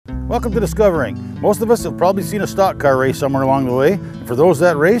Welcome to Discovering. Most of us have probably seen a stock car race somewhere along the way. And for those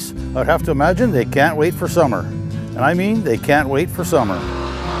that race, I'd have to imagine they can't wait for summer. And I mean, they can't wait for summer.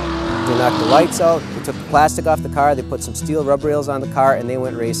 They knocked the lights out, they took the plastic off the car, they put some steel rub rails on the car, and they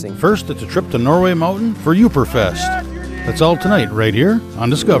went racing. First, it's a trip to Norway Mountain for Yooper Fest. That's all tonight, right here on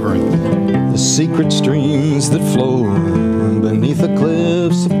Discovering. The secret streams that flow beneath the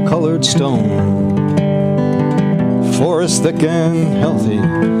cliffs of colored stone. Forests thick and healthy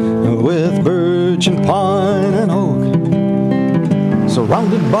with birch and pine and oak.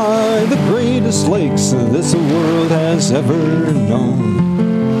 Surrounded by the greatest lakes this world has ever known.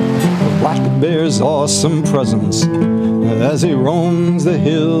 The black bear's awesome presence as he roams the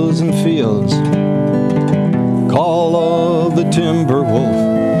hills and fields. Call of the timber wolf,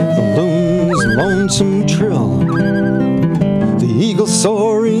 the loon's lonesome trill. The eagle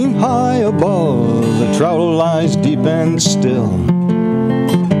soaring high above, the trout lies deep and still.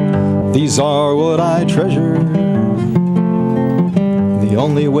 These are what I treasure, the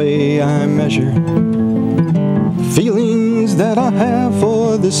only way I measure feelings that I have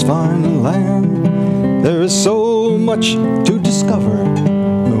for this fine land. There is so much to discover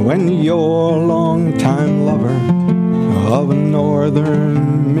when you're a long-time lover of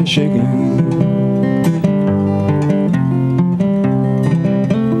northern Michigan.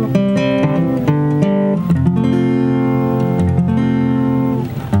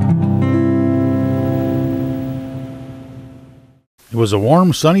 It was a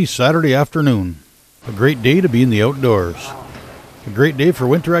warm, sunny Saturday afternoon. A great day to be in the outdoors. A great day for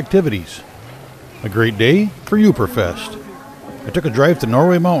winter activities. A great day for Yoooper Fest. I took a drive to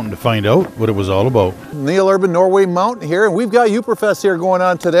Norway Mountain to find out what it was all about. Neil Urban, Norway Mountain here, and we've got Yoooper Fest here going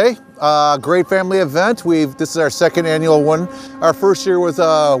on today. Great family event. This is our second annual one. Our first year was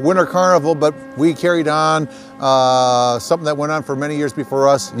Winter Carnival, but we carried on something that went on for many years before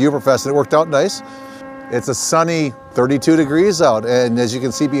us, Yoooper Fest, and it worked out nice. It's a sunny 32 degrees out, and as you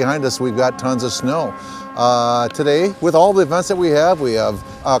can see behind us, we've got tons of snow. Today, with all the events that we have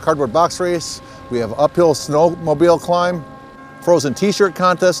a cardboard box race, we have uphill snowmobile climb, frozen t-shirt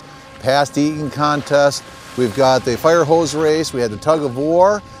contest, past eating contest, we've got the fire hose race, we had the tug of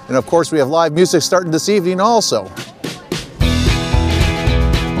war, and of course we have live music starting this evening also.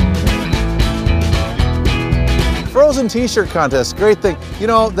 Frozen t-shirt contest, great thing. You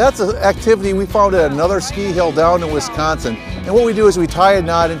know, that's an activity we found at another ski hill down in Wisconsin. And what we do is we tie a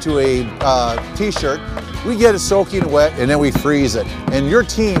knot into a t-shirt, we get it soaking wet, and then we freeze it. And your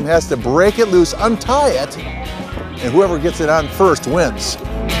team has to break it loose, untie it, and whoever gets it on first wins.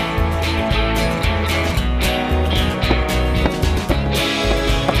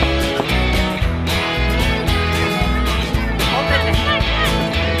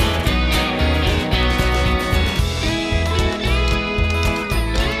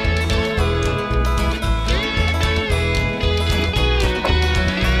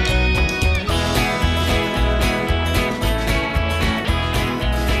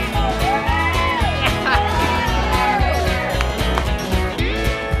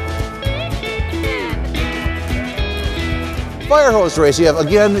 Fire hose race, you have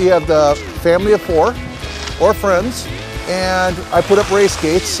the family of 4 or friends, and I put up race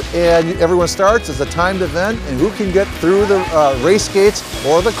gates, and everyone starts. It's a timed event, and who can get through the race gates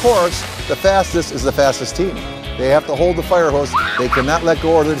or the course the fastest is the fastest team. They have to hold the fire hose. They cannot let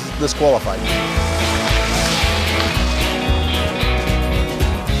go or they're disqualified.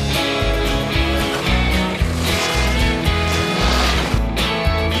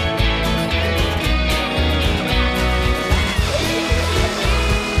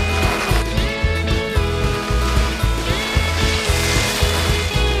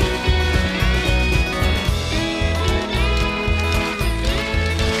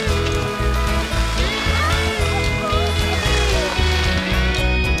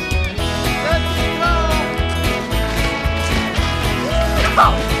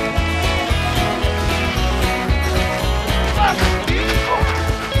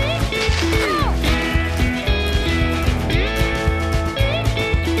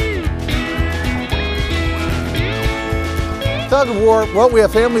 Tug of war, well, we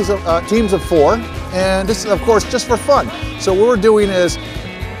have teams of 4, and this is, of course, just for fun. So what we're doing is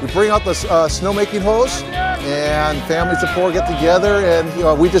we bring out the snowmaking hose, and families of 4 get together,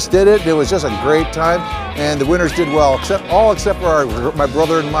 and we just did it. It was just a great time, and the winners did well, except for my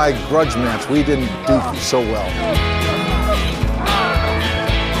brother and my grudge match. We didn't do so well.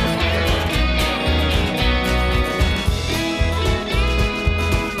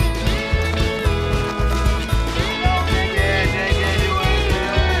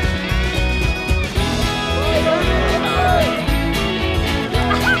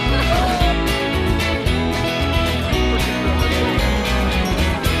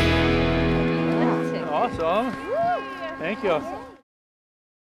 Thank you.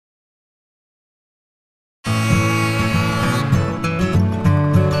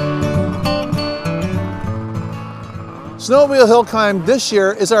 Snowmobile Hill Climb this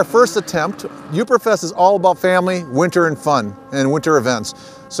year is our first attempt. Yoooper Fest is all about family, winter, and fun, and winter events.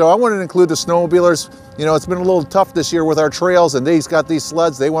 So I wanted to include the snowmobilers. You know, it's been a little tough this year with our trails, and they've got these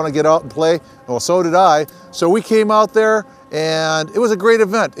sleds. They want to get out and play. Well, so did I. So we came out there, and it was a great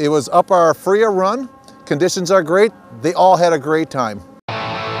event. It was up our Freya run. Conditions are great. They all had a great time.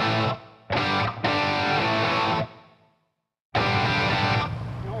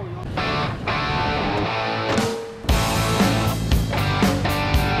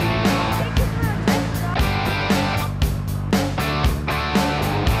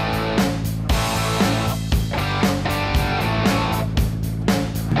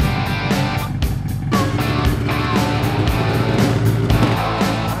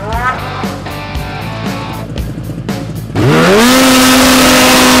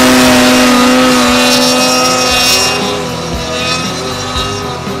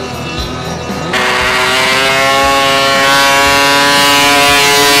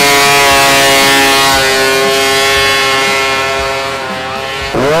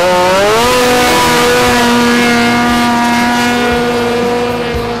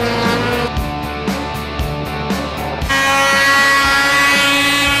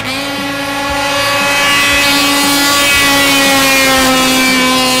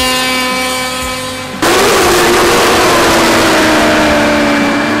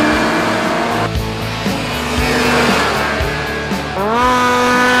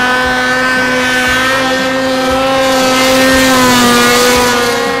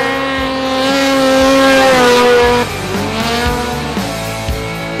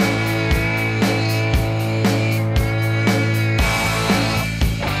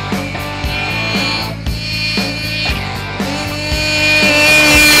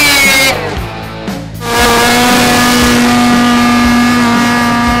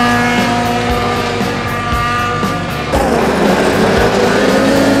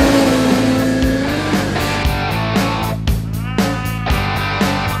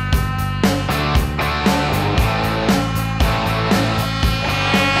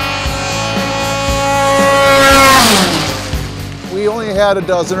 Had a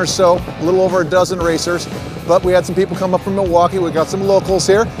dozen or so, a little over a dozen racers, but we had some people come up from Milwaukee. We got some locals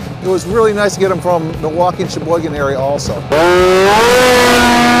here. It was really nice to get them from Milwaukee and Sheboygan area also.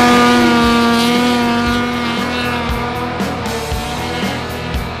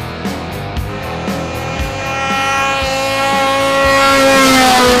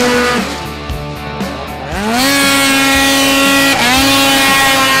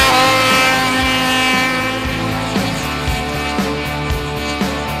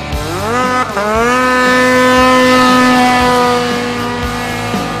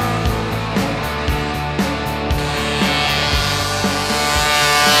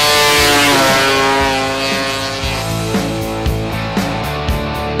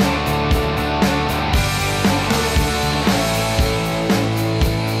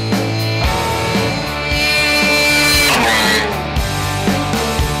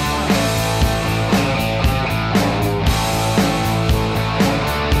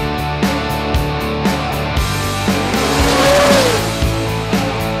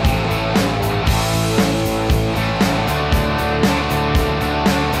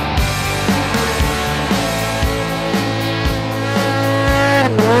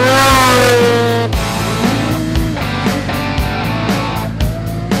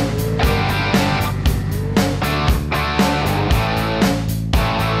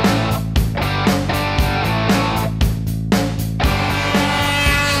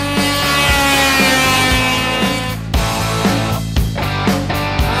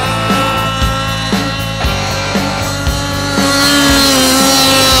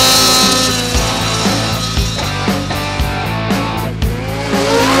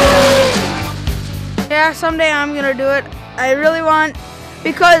 Yeah, someday I'm gonna do it. I really want,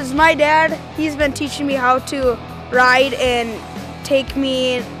 because my dad, he's been teaching me how to ride and taken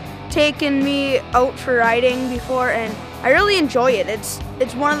me out for riding before, and I really enjoy it.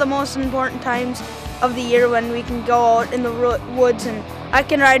 It's one of the most important times of the year when we can go out in the woods, and I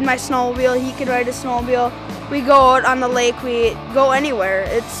can ride my snowmobile, he can ride a snowmobile. We go out on the lake, we go anywhere.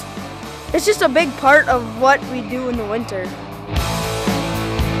 It's just a big part of what we do in the winter.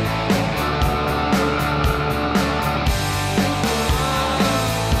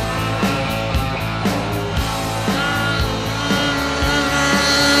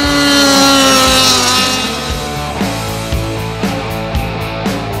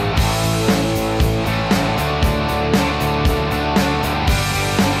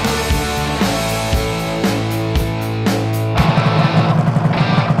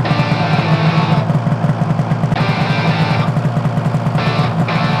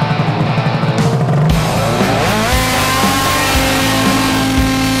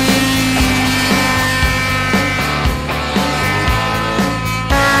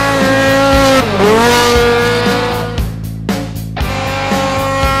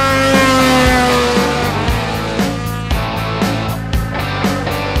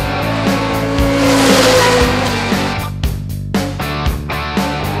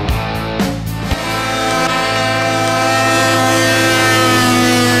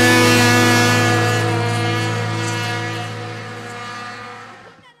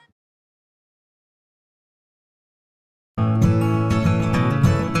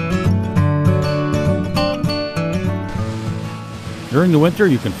 During the winter,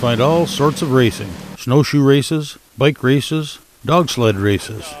 you can find all sorts of racing. Snowshoe races, bike races, dog sled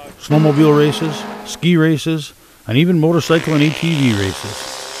races, snowmobile races, ski races, and even motorcycle and ATV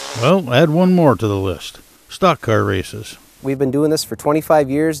races. Well, add one more to the list. Stock car races. We've been doing this for 25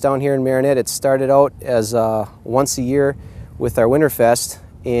 years down here in Marinette. It started out as once a year with our Winter Fest,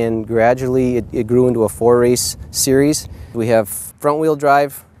 and gradually it grew into a 4-race series. We have front-wheel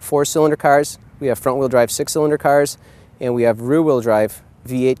drive 4-cylinder cars, we have front-wheel drive 6-cylinder cars, and we have rear-wheel drive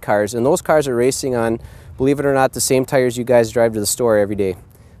V8 cars. And those cars are racing on, believe it or not, the same tires you guys drive to the store every day.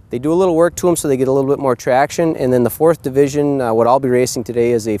 They do a little work to them so they get a little bit more traction, and then the 4th division, what I'll be racing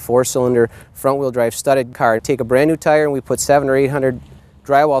today, is a 4-cylinder front-wheel drive studded car. Take a brand new tire and we put 700 or 800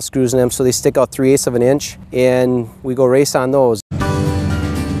 drywall screws in them so they stick out 3/8 of an inch, and we go race on those.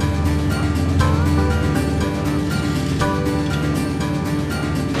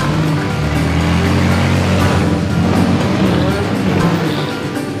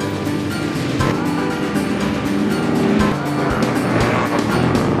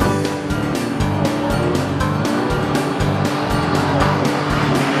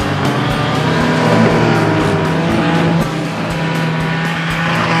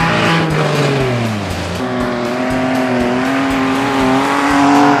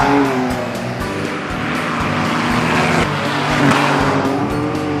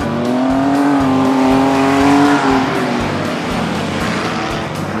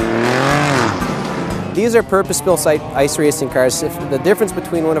 These are purpose-built ice racing cars. The difference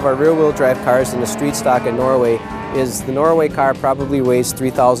between one of our rear-wheel drive cars and the street stock in Norway is the Norway car probably weighs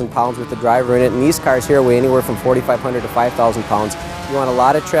 3,000 pounds with the driver in it, and these cars here weigh anywhere from 4,500 to 5,000 pounds. You want a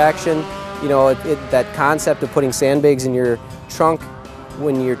lot of traction. You know, that concept of putting sandbags in your trunk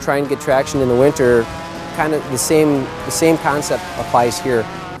when you're trying to get traction in the winter, kind of the same concept applies here.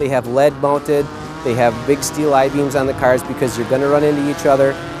 They have lead mounted, they have big steel I-beams on the cars because you're going to run into each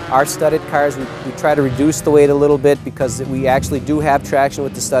other. Our studded cars, we try to reduce the weight a little bit because we actually do have traction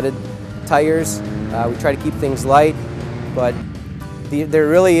with the studded tires. We try to keep things light, but there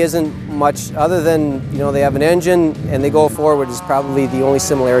really isn't much other than, you know, they have an engine and they go forward is probably the only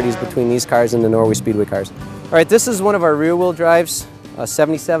similarities between these cars and the Norway Speedway cars. All right, this is one of our rear-wheel drives, a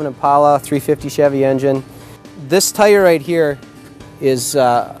 77 Impala, 350 Chevy engine. This tire right here is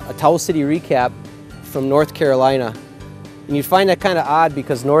a Towel City recap from North Carolina. And you find that kind of odd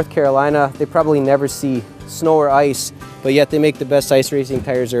because North Carolina, they probably never see snow or ice, but yet they make the best ice racing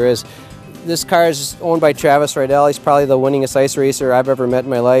tires there is. This car is owned by Travis Rydell. He's probably the winningest ice racer I've ever met in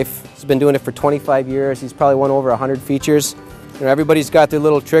my life. He's been doing it for 25 years. He's probably won over 100 features. You know, everybody's got their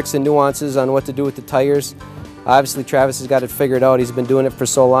little tricks and nuances on what to do with the tires. Obviously, Travis has got it figured out. He's been doing it for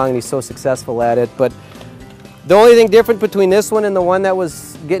so long and he's so successful at it. But the only thing different between this one and the one that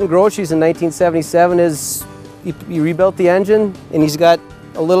was getting groceries in 1977 is he rebuilt the engine and he's got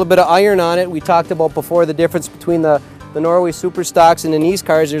a little bit of iron on it. We talked about before the difference between the Norway Super Stocks and in these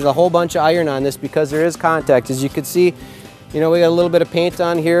cars. There's a whole bunch of iron on this because there is contact. As you can see, you know, we got a little bit of paint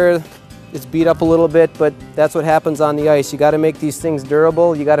on here. It's beat up a little bit, but that's what happens on the ice. You got to make these things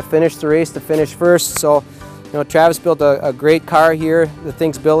durable. You got to finish the race to finish first. So, you know, Travis built a great car here. The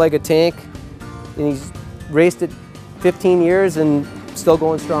thing's built like a tank, and he's raced it 15 years and still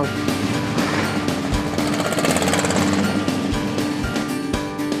going strong.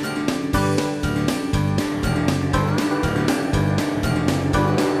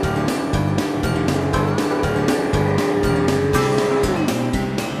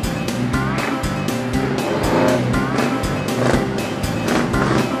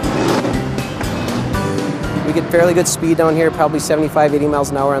 We get fairly good speed down here, probably 75, 80 miles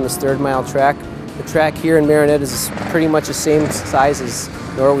an hour on this 3rd mile track. The track here in Marinette is pretty much the same size as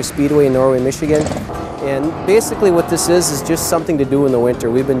Norway Speedway in Norway, Michigan. And basically what this is just something to do in the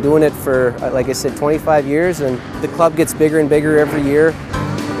winter. We've been doing it for, like I said, 25 years, and the club gets bigger and bigger every year.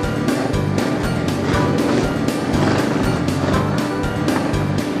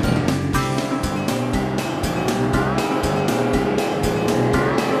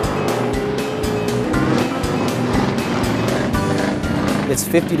 It's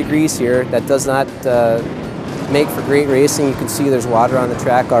 50 degrees here. That does not make for great racing. You can see there's water on the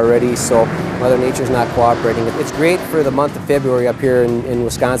track already, so Mother Nature's not cooperating. It's great for the month of February up here in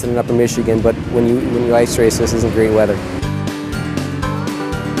Wisconsin and Upper Michigan, but when you ice race, this isn't great weather.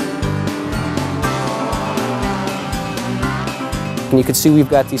 And you can see we've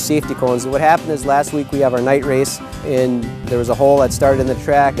got these safety cones. What happened is last week we have our night race, and there was a hole that started in the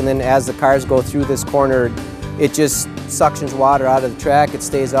track, and then as the cars go through this corner, it just suctions water out of the track. It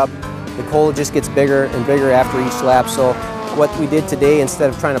stays up. The hole just gets bigger and bigger after each lap. So what we did today, instead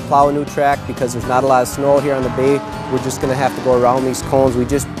of trying to plow a new track because there's not a lot of snow here on the bay, we're just going to have to go around these cones. We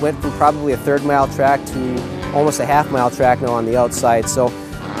just went from probably a 1/3 mile track to almost a 1/2 mile track now on the outside. So,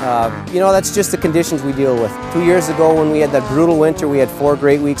 you know, that's just the conditions we deal with. 2 years ago when we had that brutal winter, we had 4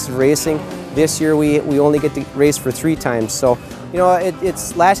 great weeks of racing. This year we only get to race for 3 times. So, you know,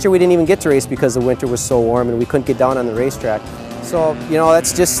 it's last year we didn't even get to race because the winter was so warm and we couldn't get down on the racetrack. So, you know,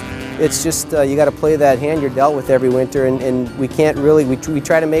 it's just you got to play that hand you're dealt with every winter, and we can't really, we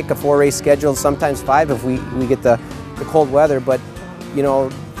try to make a 4-race schedule, sometimes 5 if we get the cold weather, but, you know,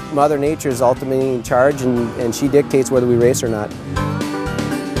 Mother Nature is ultimately in charge, and she dictates whether we race or not.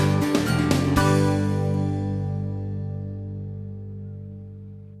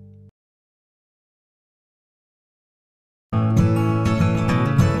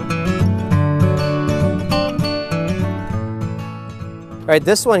 All right,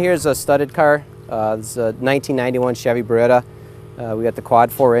 this one here is a studded car. It's a 1991 Chevy Beretta. We got the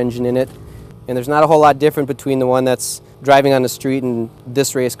quad 4 engine in it. And there's not a whole lot different between the one that's driving on the street and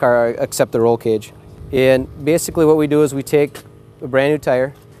this race car, except the roll cage. And basically what we do is we take a brand new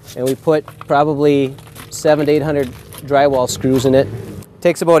tire and we put probably 700 to 800 drywall screws in it.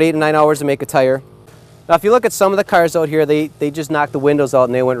 Takes about 8 to 9 hours to make a tire. Now if you look at some of the cars out here, they just knocked the windows out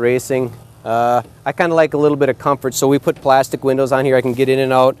and they went racing. I kind of like a little bit of comfort, so we put plastic windows on here. I can get in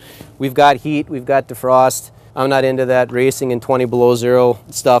and out. We've got heat, we've got defrost. I'm not into that racing in 20 below zero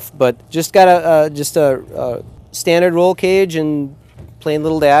stuff, but just got a standard roll cage and plain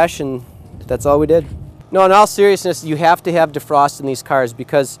little dash, and that's all we did. No, in all seriousness, you have to have defrost in these cars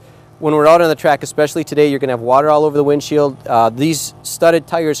because when we're out on the track, especially today, you're going to have water all over the windshield. These studded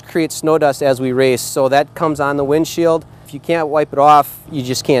tires create snow dust as we race, so that comes on the windshield. If you can't wipe it off, you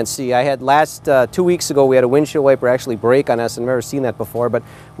just can't see. I had 2 weeks ago, we had a windshield wiper actually break on us. I've never seen that before, but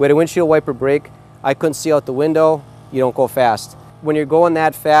we had a windshield wiper break. I couldn't see out the window. You don't go fast. When you're going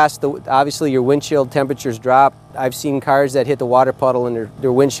that fast, obviously your windshield temperatures drop. I've seen cars that hit the water puddle and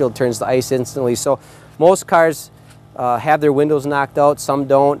their windshield turns to ice instantly. So most cars have their windows knocked out, some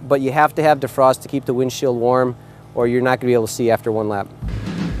don't, but you have to have defrost to keep the windshield warm or you're not going to be able to see after one lap.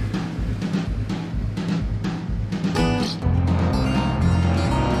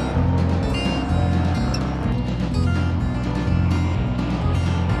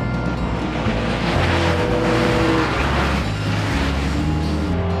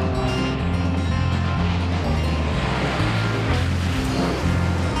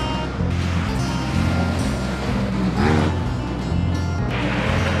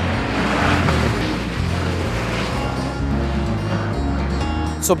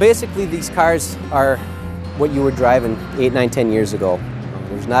 So basically these cars are what you were driving 8, 9, 10 years ago.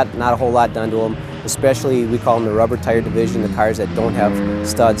 There's not a whole lot done to them, especially we call them the rubber tire division, the cars that don't have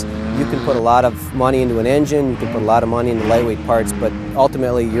studs. You can put a lot of money into an engine, you can put a lot of money into lightweight parts, but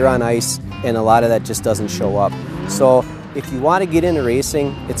ultimately you're on ice and a lot of that just doesn't show up. So if you want to get into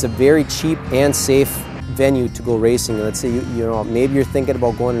racing, it's a very cheap and safe venue to go racing. Let's say you know, maybe you're thinking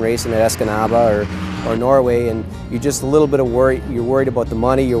about going and racing at Escanaba or Norway, and you're just a little bit of worry. You're worried about the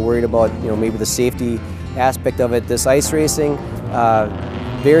money. You're worried about, you know, maybe the safety aspect of it. This ice racing,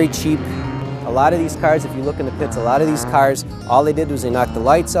 very cheap. A lot of these cars, if you look in the pits, a lot of these cars, all they did was they knocked the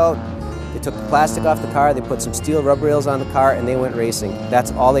lights out. They took the plastic off the car. They put some steel rubber rails on the car, and they went racing.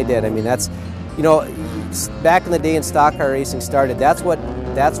 That's all they did. I mean, that's, you know, back in the day in stock car racing started. That's what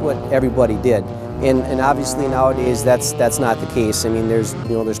everybody did. And obviously nowadays that's not the case. I mean, there's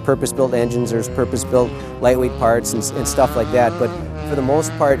purpose-built engines, there's purpose-built lightweight parts and stuff like that. But for the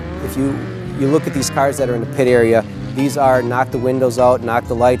most part, if you look at these cars that are in the pit area, these are knock the windows out, knock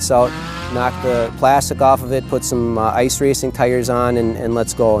the lights out, knock the plastic off of it, put some ice racing tires on, and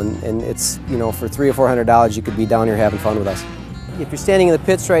let's go. And it's, you know, for $300 or $400, you could be down here having fun with us. If you're standing in the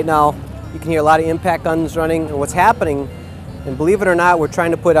pits right now, you can hear a lot of impact guns running. And what's happening, and believe it or not, we're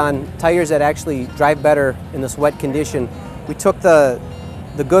trying to put on tires that actually drive better in this wet condition. We took the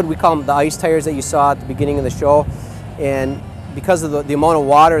good, we call them the ice tires that you saw at the beginning of the show, and because of the amount of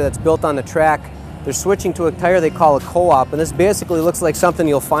water that's built on the track, they're switching to a tire they call a co-op, and this basically looks like something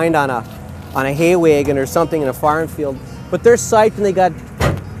you'll find on a hay wagon or something in a farm field. But they're siped and they got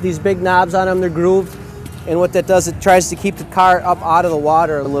these big knobs on them, they're grooved, and what that does, it tries to keep the car up out of the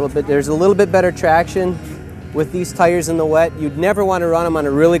water a little bit. There's a little bit better traction with these tires in the wet. You'd never want to run them on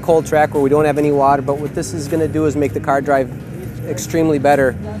a really cold track where we don't have any water, but what this is going to do is make the car drive extremely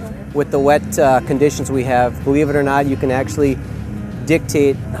better with the wet conditions we have. Believe it or not, you can actually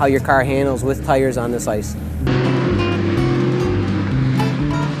dictate how your car handles with tires on this ice.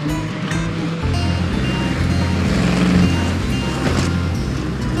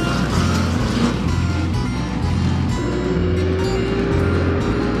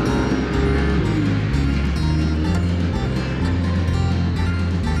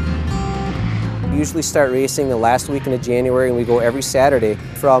 usually start racing the last weekend of January, and we go every Saturday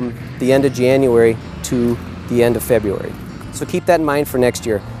from the end of January to the end of February. So keep that in mind for next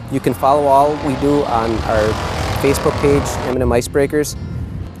year. You can follow all we do on our Facebook page, M&M Ice Breakers.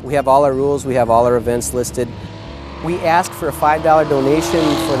 We have all our rules, we have all our events listed. We ask for a $5 donation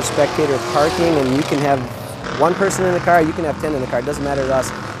for the spectator parking, and you can have one person in the car, you can have 10 in the car, it doesn't matter to us.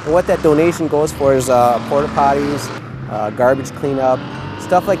 And what that donation goes for is porta potties, garbage cleanup,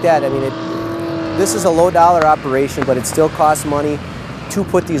 stuff like that. I mean, this is a low dollar operation, but it still costs money to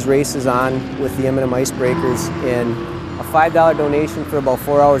put these races on with the M&M Ice Breakers, and a $5 donation for about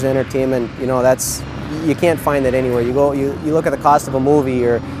 4 hours of entertainment, you know, you can't find that anywhere. You look at the cost of a movie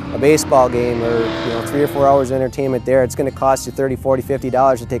or a baseball game, or 3 or 4 hours of entertainment there, it's going to cost you $30, $40,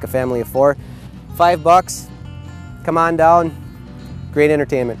 $50 to take a family of 4. $5, come on down, great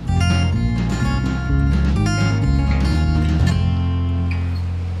entertainment.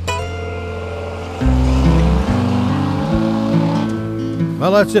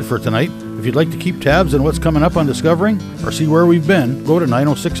 Well, that's it for tonight. If you'd like to keep tabs on what's coming up on Discovering or see where we've been, go to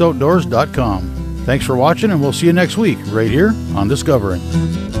 906outdoors.com. Thanks for watching, and we'll see you next week right here on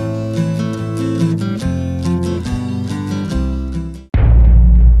Discovering.